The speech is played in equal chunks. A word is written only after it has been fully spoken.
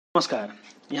नमस्कार,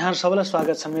 यहाँ सबैलाई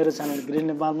स्वागत छ मेरो च्यानल ग्रिन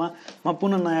नेपालमा। म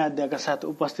पुनः नयाँ अध्यायका साथ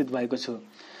उपस्थित भएको छु।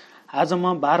 आज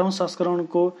म 12औं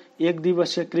संस्करणको एक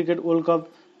दिवसीय क्रिकेट वर्ल्ड कप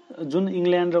जुन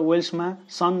इङ्ल्यान्ड र वेल्समा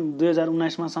सन्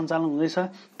 2019 मा सञ्चालन हुँदैछ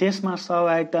त्यसमा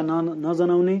सहभागिता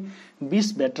नजनाउने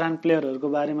 20 भेटरान प्लेयरहरूको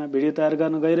बारेमा भिडियो तयार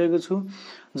गर्न गइरहेको छु,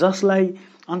 जसलाई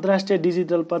अन्तर्राष्ट्रिय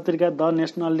डिजिटल पत्रिका द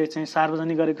नेसनलले चाहिँ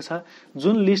सार्वजनिक गरेको छ।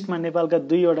 जुन लिस्टमा नेपालका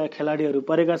 2 वटा खेलाडीहरू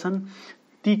परेका छन्,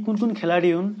 ती कुन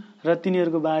खेलाडी हुन् र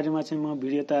तिनीहरूको बारेमा चाहिँ म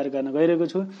भिडियो तयार गर्न गइरहेको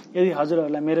छु। यदि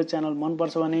हजुरहरूलाई मेरो च्यानल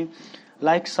मनपर्छ भने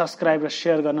लाइक, सब्स्क्राइब र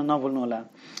शेयर गर्न नभुल्नुहोला।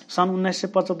 सन्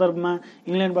 1975 मा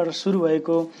इङ्ल्यान्डबाट सुरु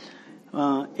भएको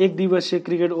एक दिवसीय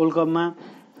क्रिकेट वर्ल्ड कपमा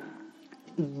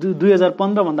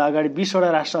 2015 भन्दा अगाडि 20 वटा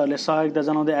राष्ट्रहरूले सहभागिता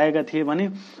जनाउँदै आएका थिए भने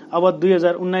अब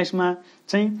 2019 मा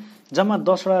चाहिँ जम्मा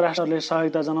 10 वटा राष्ट्रहरूले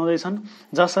सहभागिता जनाउँदैछन्,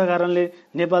 जसका कारणले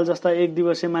नेपाल जस्ता एक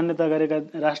दिवसीय मान्यता गरेका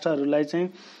राष्ट्रहरूलाई चाहिँ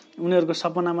उनीहरूको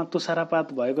सपनामा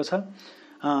तुषारपात भएको छ।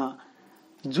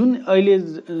 जुन अहिले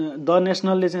द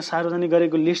नेसनलले चाहिँ सार्वजनिक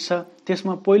गरेको लिस्ट छ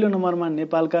त्यसमा पहिलो नम्बरमा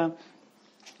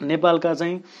नेपालका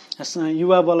चाहिँ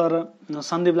युवा बलर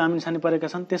सन्दीप लामिछाने परेका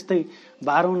छन्। त्यस्तै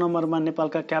 12औं नम्बरमा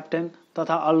नेपालका क्याप्टेन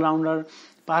तथा अलराउन्डर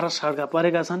पारस खड्का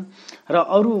परेका छन् र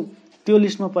अरू त्यो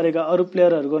लिस्टमा परेका अरू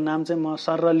प्लेयरहरूको नाम चाहिँ म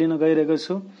सरर लिन गइरहेको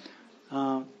छु।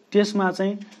 त्यसमा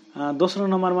चाहिँ दोस्रो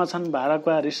नम्बरमा छन्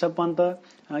भारतका ऋषभ पन्त,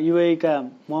 युएई का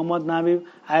Mohammad नाबिब,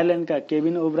 आयरल्यान्डका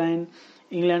Kevin O'Brien,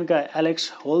 इङ्ल्यान्डका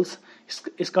Alex holes,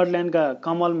 स्कटल्यान्डका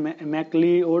कमल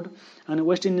म्याकलिओड, अनि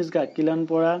वेस्ट इन्डिजका किलन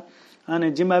पोरा,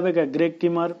 अनि जिम्बाब्वेका ग्रेग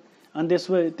किमर, अनि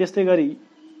त्यस्तै गरी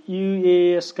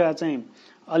युएएसका चाहिँ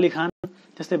अली खान,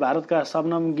 त्यस्तै भारतका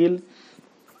शबनम गिल,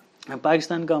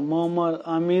 पाकिस्तानका मोहम्मद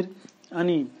आमिर,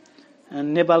 अनि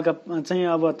नेपालका चाहिँ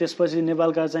अब त्यसपछि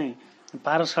नेपालका चाहिँ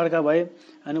पारस खड्का भए,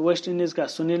 अनि वेस्ट इन्डिजका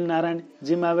सुनिल नारायण,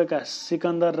 जिम्बाब्वेका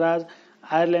सिकन्दर राज,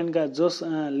 आयरल्यान्डका जोस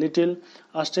लिटिल,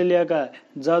 अस्ट्रेलियाका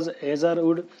जज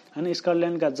हेजरवुड, अनि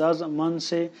स्कटल्यान्डका जज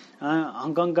मनसे,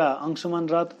 हङकङका अंशुमन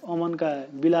रथ, ओमनका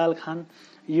बिलाल खान,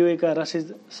 युएका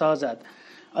रसिद शहजाद।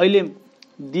 अहिले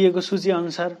दिएको सूची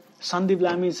अनुसार सन्दीप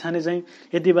लामिछाने चाहिँ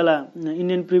यति बेला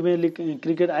Indian premier league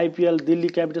cricket IPL Delhi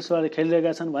क्यापिटल्सबाट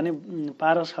खेलिरहेका छन् भने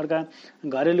पारस खड्का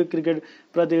घरेलु क्रिकेट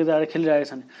प्रतियोगिताबाट खेलिरहेका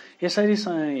छन्। यसरी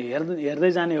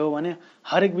हेर्दै जाने हो भने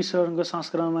हरेक विश्वको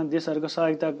संस्करणमा देशहरूको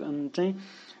सहभागिता चाहिँ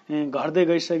घट्दै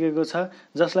गइसकेको छ,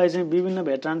 जसलाई चाहिँ विभिन्न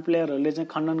भेटरान प्लेयरहरूले चाहिँ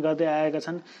खण्डन गर्दै आएका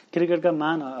छन्। क्रिकेटका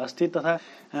महान हस्ती तथा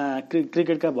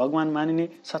क्रिकेटका भगवान मानिने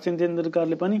सचिन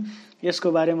तेन्दुलकरले पनि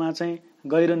यसको बारेमा चाहिँ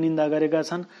गहिरो निन्दा गरेका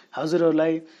छन्।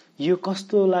 हजुरहरूलाई यो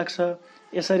कस्तो लाग्छ?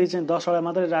 यसरी चाहिँ 10 वटा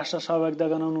मात्रै राष्ट्र सहभागिता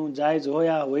गराउनु जायज हो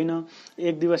या होइन?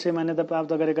 एक दिवसीय मान्यता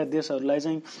प्राप्त गरेका देशहरूलाई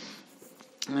चाहिँ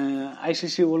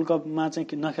आइसिसी वर्ल्ड कपमा चाहिँ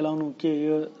नखेलाउनु के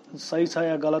यो सही छ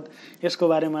या गलत? यसको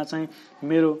बारेमा चाहिँ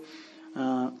मेरो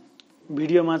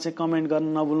भिडियोमा चाहिँ कमेन्ट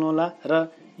गर्न नभुल्नुहोला र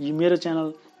मेरो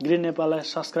च्यानल ग्रिन नेपाललाई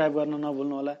सब्स्क्राइब गर्न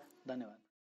नभुल्नुहोला। धन्यवाद।